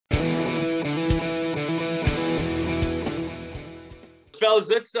fellas,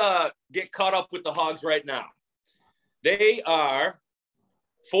 let's get caught up with the Hogs right now. They are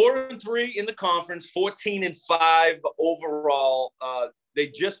 4-3 in the conference, 14-5 overall. They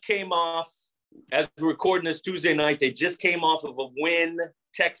just came off, as we're recording this Tuesday night, they just came off of a win,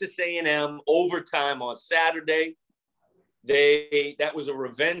 Texas A&M overtime on Saturday. That was a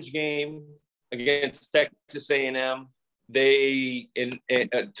revenge game against Texas A&M.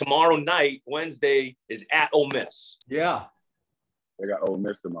 Tomorrow night, Wednesday, is at Ole Miss. Yeah. They got Ole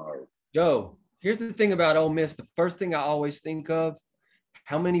Miss tomorrow. Yo, here's the thing about Ole Miss. The first thing I always think of,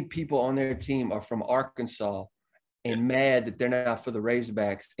 how many people on their team are from Arkansas and mad that they're not for the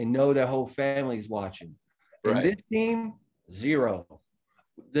Razorbacks and know their whole family's watching. And Right. this team, 0.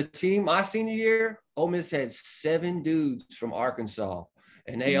 The team my senior year, Ole Miss had 7 dudes from Arkansas,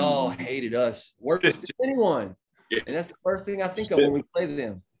 and they all hated us worse than anyone. Yeah. And that's the first thing I think of when we play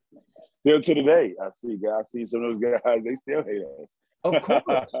them. Still to today, I see some of those guys, they still hate us. Of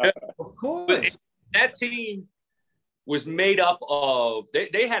course. Of course. But that team was made up of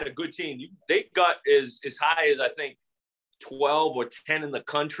they had a good team. They got as high as I think 12 or 10 in the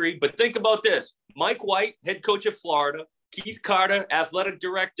country. But think about this: Mike White, head coach of Florida; Keith Carter, athletic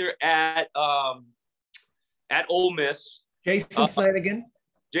director at Ole Miss; Jason Flanagan,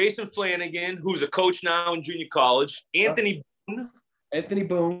 who's a coach now in junior college; Anthony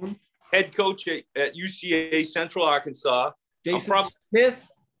Boone, head coach at UCA Central Arkansas; Jason Smith,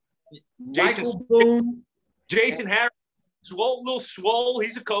 Michael Boone, Jason Harris, little swole.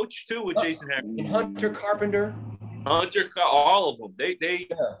 He's a coach too with Jason Harris. And Hunter Carpenter. All of them. They they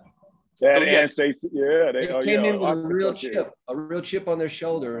came in with a real chip on their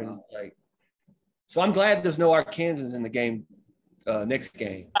shoulder, and like. So I'm glad there's no Arkansans in the game, next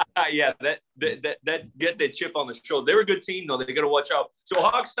game. Yeah, that get that chip on the shoulder. They're a good team though. They got to watch out. So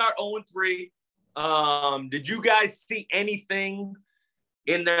Hogs start 0-3. Did you guys see anything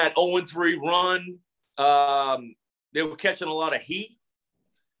in that 0-3 run? They were catching a lot of heat.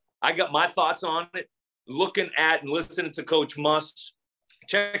 I got my thoughts on it. Looking at and listening to Coach Muss,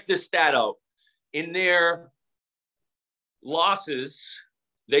 check this stat out. In their losses,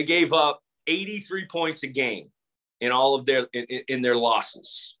 they gave up 83 points a game in all of their in their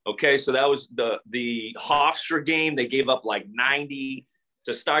losses. Okay, so that was the Hofstra game. They gave up like 90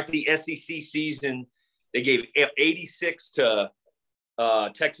 to start the SEC season. They gave 86 to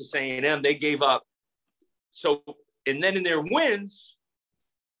Texas A&M. They gave up. So, and then in their wins,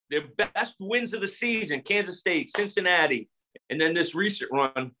 their best wins of the season, Kansas State, Cincinnati, and then this recent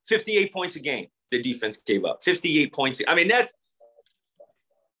run, 58 points a game. The defense gave up 58 points. I mean,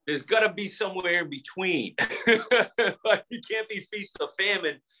 there's got to be somewhere in between. Like, you can't be feast or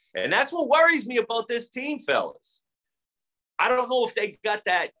famine. And that's what worries me about this team, fellas. I don't know if they got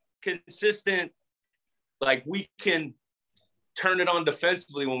that consistent, like, we can turn it on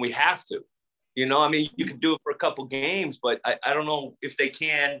defensively when we have to. You know, I mean, you can do it for a couple games, but I don't know if they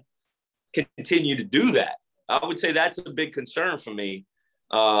can continue to do that. I would say that's a big concern for me.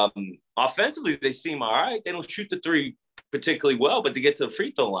 Offensively, they seem all right. They don't shoot the three particularly well, but to get to the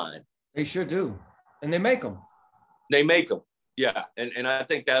free throw line. They sure do. And they make them. Yeah. And I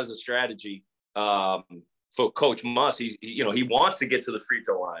think that was a strategy for Coach Muss. He wants to get to the free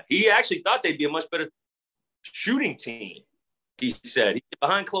throw line. He actually thought they'd be a much better shooting team. He said,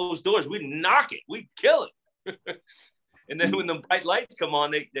 behind closed doors, we'd knock it. We'd kill it. And then when the bright lights come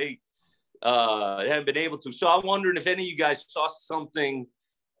on, they haven't been able to. So I'm wondering if any of you guys saw something,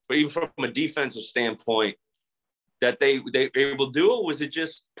 but even from a defensive standpoint, that they were able to do, or was it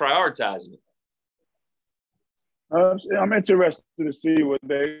just prioritizing it? I'm interested to see what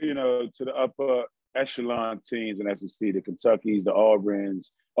they, to the upper echelon teams in SEC, the Kentuckys, the Auburns.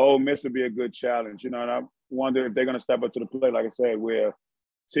 Ole Miss would be a good challenge, and I wonder if they're going to step up to the plate, like I said, where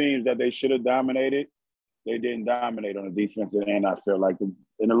teams that they should have dominated, they didn't dominate on the defensive end, I feel like,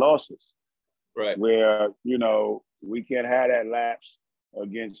 in the losses. Right. Where, we can't have that lapse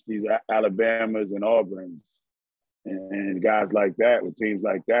against these Alabamas and Auburns and guys like that, with teams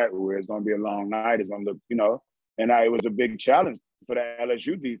like that, where it's going to be a long night. It's going to look, and it was a big challenge for the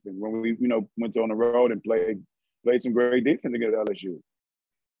LSU defense when we, went on the road and played some great defense against LSU.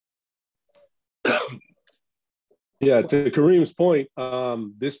 Yeah, to Kareem's point,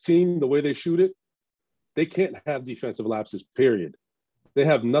 this team, the way they shoot it, they can't have defensive lapses, period. They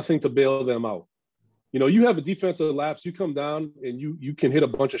have nothing to bail them out. You have a defensive lapse, you come down and you can hit a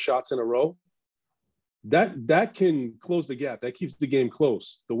bunch of shots in a row. That can close the gap. That keeps the game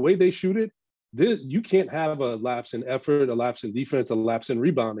close. The way they shoot it, you can't have a lapse in effort, a lapse in defense, a lapse in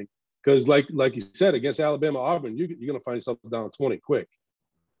rebounding. Because like you said, against Alabama, Auburn, you're going to find yourself down 20 quick,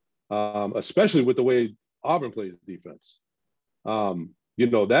 especially with the way Auburn plays defense. You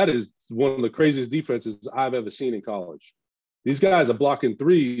know, that is one of the craziest defenses I've ever seen in college. These guys are blocking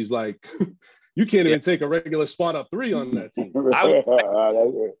threes like you can't even take a regular spot up three on that team.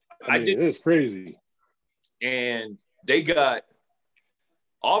 I mean, it's crazy. And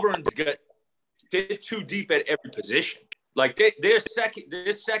Auburn's got, they're too deep at every position. Like their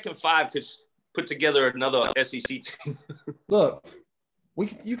second five could put together another SEC team. Look,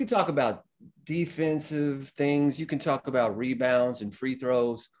 you can talk about defensive things. You can talk about rebounds and free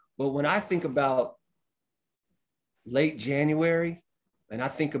throws. But when I think about late January, and I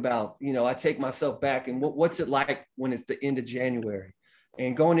think about, you know, I take myself back and what's it like when it's the end of January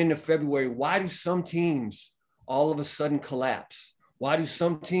and going into February? Why do some teams all of a sudden collapse? Why do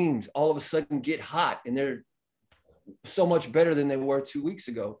some teams all of a sudden get hot and they're so much better than they were 2 weeks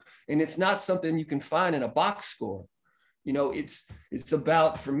ago? And it's not something you can find in a box score. You know, it's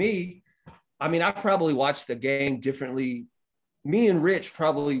about, for me, I mean, I probably watch the game differently. Me and Rich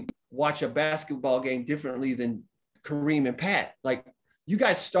probably watch a basketball game differently than Kareem and Pat. Like, you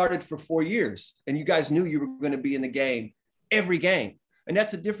guys started for 4 years and you guys knew you were going to be in the game every game. And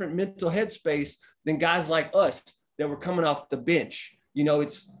that's a different mental headspace than guys like us that were coming off the bench. You know,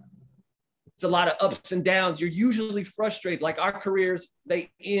 it's a lot of ups and downs. You're usually frustrated. Like, our careers,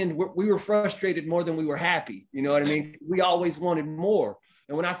 they end. We were frustrated more than we were happy. You know what I mean? We always wanted more.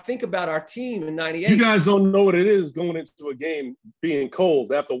 And when I think about our team in '98, you guys don't know what it is going into a game being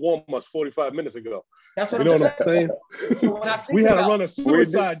cold after warm-ups 45 minutes ago. That's what you know what I'm saying? We had to run a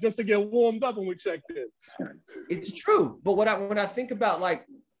suicide just to get warmed up when we checked in. It's true. But when I think about, like,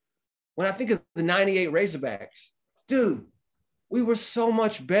 when I think of the '98 Razorbacks, dude, we were so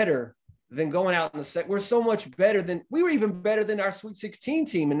much better than going out in the second. We were even better than our Sweet 16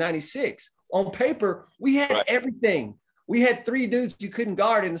 team in '96. On paper, we had everything. We had 3 dudes you couldn't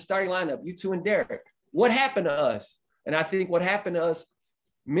guard in the starting lineup, you two and Derek. What happened to us? And I think what happened to us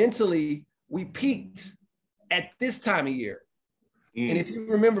mentally, we peaked at this time of year. And if you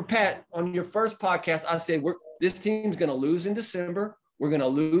remember, Pat, on your first podcast, I said, this team's going to lose in December. We're going to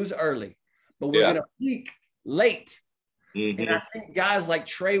lose early, but we're going to peak late. And I think guys like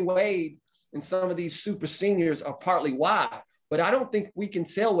Trey Wade and some of these super seniors are partly why. But I don't think we can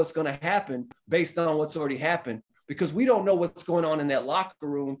tell what's going to happen based on what's already happened, because we don't know what's going on in that locker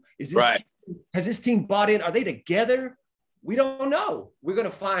room. Has this team bought in? Are they together? We don't know. We're going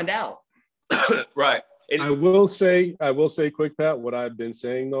to find out. Right. And I will say, quick, Pat, what I've been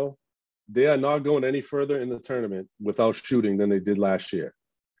saying, though, they are not going any further in the tournament without shooting than they did last year.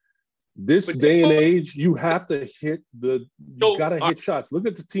 This day and age, you have to hit hit shots. Look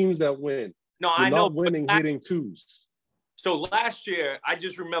at the teams that win. No, You're I know. Not winning hitting twos. So last year, I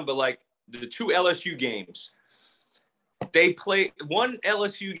just remember, like, the 2 LSU games. They played one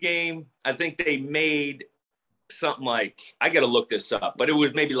LSU game. I think they made something like, I got to look this up, but it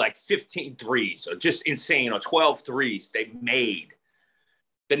was maybe like 15 threes or just insane, or 12 threes they made.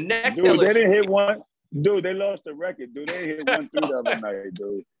 The next dude, LSU they didn't hit one. Dude, they lost the record. Dude, they hit 1 through the other night,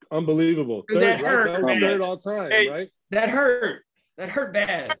 dude. Unbelievable. Dude, that was third all time, right? That hurt. That hurt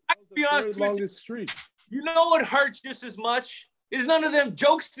bad. I can be honest with you. Longest streak. You know what hurt just as much is none of them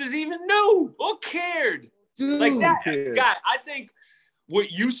jokesters even knew or cared. Dude, like that, guy. I think what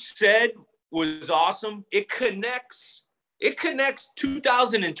you said was awesome. It connects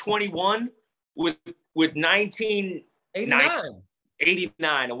 2021 with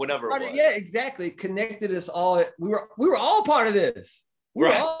 1989 or whatever it was. Yeah, exactly. It connected us all. We were all part of this. We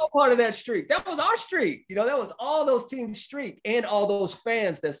were all part of that streak. That was our streak. You know, that was all those teams' streak and all those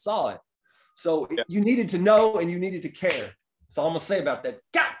fans that saw it. So you needed to know and you needed to care. That's all I'm gonna say about that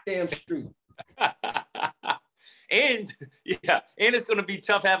goddamn streak. And it's going to be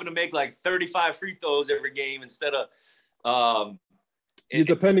tough having to make like 35 free throws every game instead of.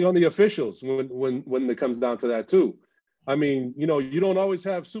 Depending on the officials when it comes down to that too. I mean, you know, you don't always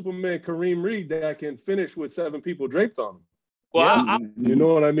have Superman Kareem Reid that can finish with 7 people draped on him. Well, you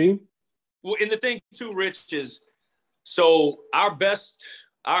know what I mean? Well, and the thing too, Rich, is so our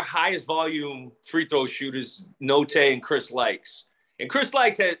highest volume free throw shooters, Note and Chris Likes. And Chris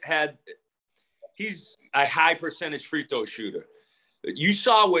Likes he's a high percentage free throw shooter. You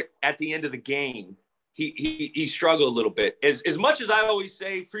saw what at the end of the game, he struggled a little bit. As much as I always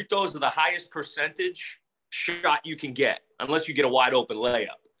say, free throws are the highest percentage shot you can get, unless you get a wide open layup.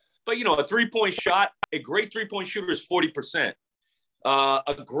 But, you know, a 3-point shot, a great 3-point shooter is 40%.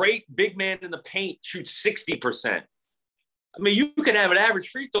 A great big man in the paint shoots 60%. I mean, you can have an average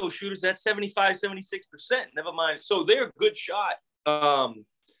free throw shooters at 75, 76%, never mind. So they're a good shot,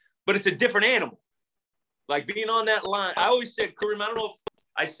 but it's a different animal. Like being on that line, I always said, Kareem, I don't know if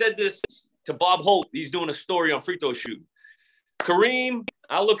I said this to Bob Holt. He's doing a story on free throw shooting. Kareem,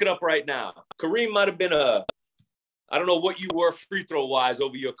 I'll look it up right now. Kareem might have been I don't know what you were free throw wise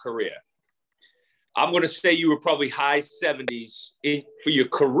over your career. I'm going to say you were probably high 70s for your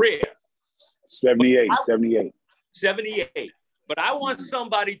career. 78. 78. But I want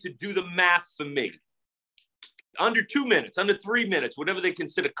somebody to do the math for me. Under 2 minutes, under 3 minutes, whatever they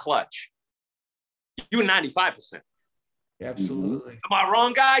consider clutch. You were 95%. Absolutely. Am I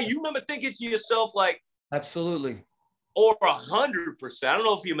wrong, Guy? You remember thinking to yourself like, absolutely. Or 100%. I don't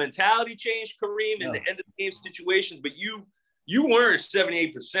know if your mentality changed, Kareem, in the end of the game situations, but you weren't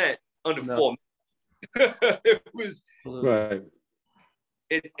 78% under 4 minutes. It was right.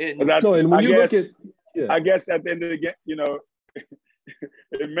 And when you look at, I guess at the end of the game, you know,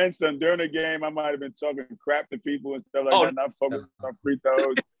 it meant something. During the game, I might have been talking crap to people and stuff like that, not focused on free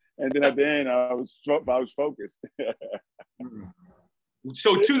throws. And then at the end, I was focused.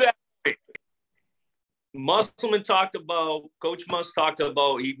 So to that point, Musselman talked about, Coach Muss talked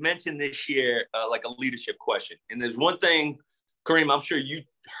about, he mentioned this year like a leadership question. And there's one thing, Kareem, I'm sure you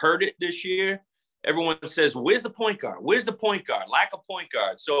heard it this year. Everyone says, where's the point guard? Where's the point guard? Lack of point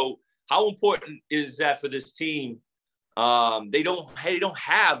guard. So how important is that for this team? They don't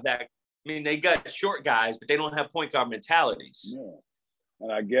have that. I mean, they got short guys, but they don't have point guard mentalities. Yeah.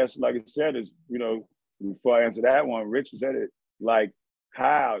 And I guess, like I said, is, you know, before I answer that one, Rich said it, like,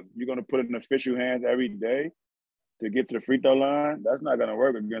 how you're going to put it in official hands every day to get to the free throw line? That's not going to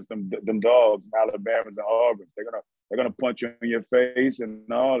work against them dogs, Alabama and Auburn. They're gonna punch you in your face and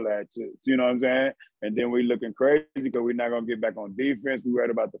all that. You know what I'm saying? And then we looking crazy because we're not gonna get back on defense. We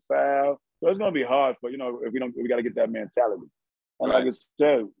worried about the foul, so it's gonna be hard for, you know, if we got to get that mentality. And like I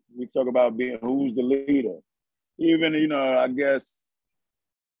said, we talk about being who's the leader. Even, you know, I guess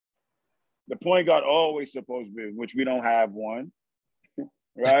the point guard always supposed to be, which we don't have one,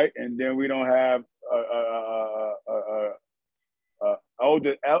 right? And then we don't have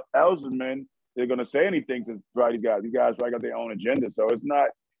older Elserman. They're going to say anything to try these guys. These guys probably got their own agenda. So it's not,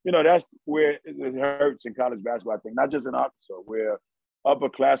 you know, that's where it hurts in college basketball, I think, not just in Arkansas, where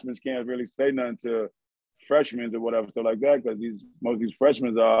upperclassmen can't really say nothing to freshmen or whatever, stuff like that, because most of these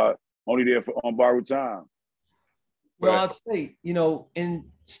freshmen are only there on borrowed time. Well, I'd say, you know, and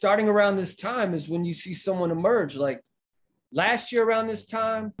starting around this time is when you see someone emerge. Like last year around this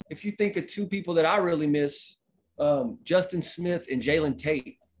time, if you think of two people that I really miss, Justin Smith and Jalen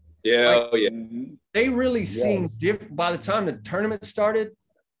Tate. Yeah, They really seemed different. By the time the tournament started,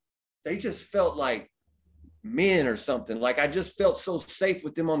 they just felt like men or something. Like I just felt so safe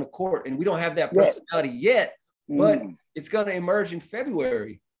with them on the court, and we don't have that personality yet, but it's going to emerge in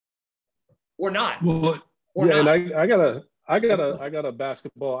February, or not. Well, not. And I got a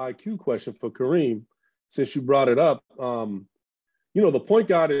basketball IQ question for Kareem, since you brought it up. You know, the point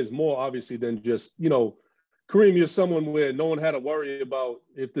guard is more obviously than just, you know, Kareem, you're someone where no one had to worry about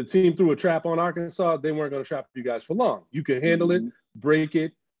if the team threw a trap on Arkansas, they weren't going to trap you guys for long. You could handle it, break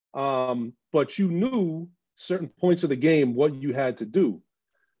it, but you knew certain points of the game what you had to do.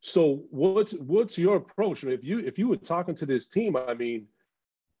 So what's your approach? I mean, if you were talking to this team, I mean,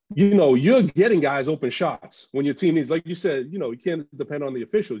 you know, you're getting guys open shots when your team needs, like you said, you know, you can't depend on the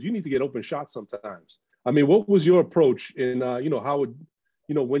officials. You need to get open shots sometimes. I mean, what was your approach in, you know, how would,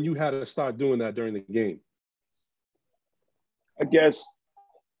 you know, when you had to start doing that during the game? I guess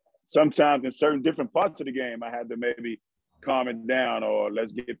sometimes in certain different parts of the game, I had to maybe calm it down, or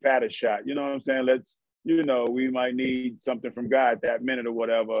let's get Pat a shot. You know what I'm saying? Let's, you know, we might need something from Guy at that minute or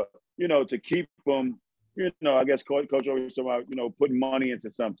whatever, you know, to keep them, you know, I guess coach always talk about, you know, putting money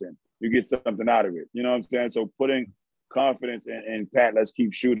into something. You get something out of it. You know what I'm saying? So putting confidence in Pat, let's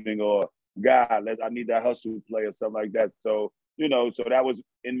keep shooting, or Guy, I need that hustle play or something like that. So, you know, so that was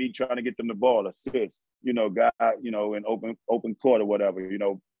in me trying to get them the ball, assist, you know, Guy, you know, in open court or whatever, you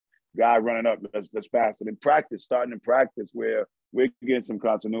know, Guy running up, let's pass it in practice, starting in practice where we're getting some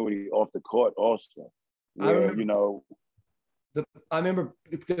continuity off the court also. Where, you know. I remember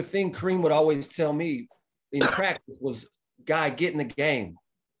the thing Kareem would always tell me in practice was, Guy, get in the game.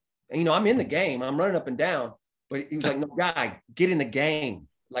 And, you know, I'm in the game, I'm running up and down, but he was like, no, Guy, get in the game.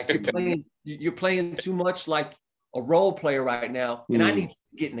 Like you're playing too much like a role player right now, and I need to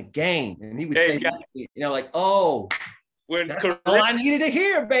get in the game. And he would say, you know, like, oh, that's all I needed to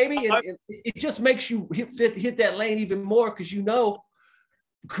hear, baby. And it just makes you hit that lane even more, because you know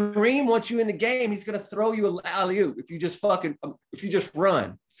Kareem wants you in the game. He's gonna throw you an alley-oop if you just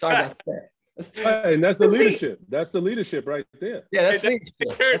run. Sorry about that. And that's the leadership. That's the leadership right there. Yeah, that's leadership.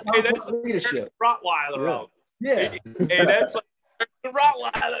 That's leadership. Rottweiler out. Yeah. And that's like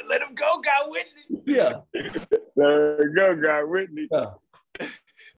Rottweiler. Let him go, Guy Whitney. Yeah. There you go, Guy Whitney. Yeah.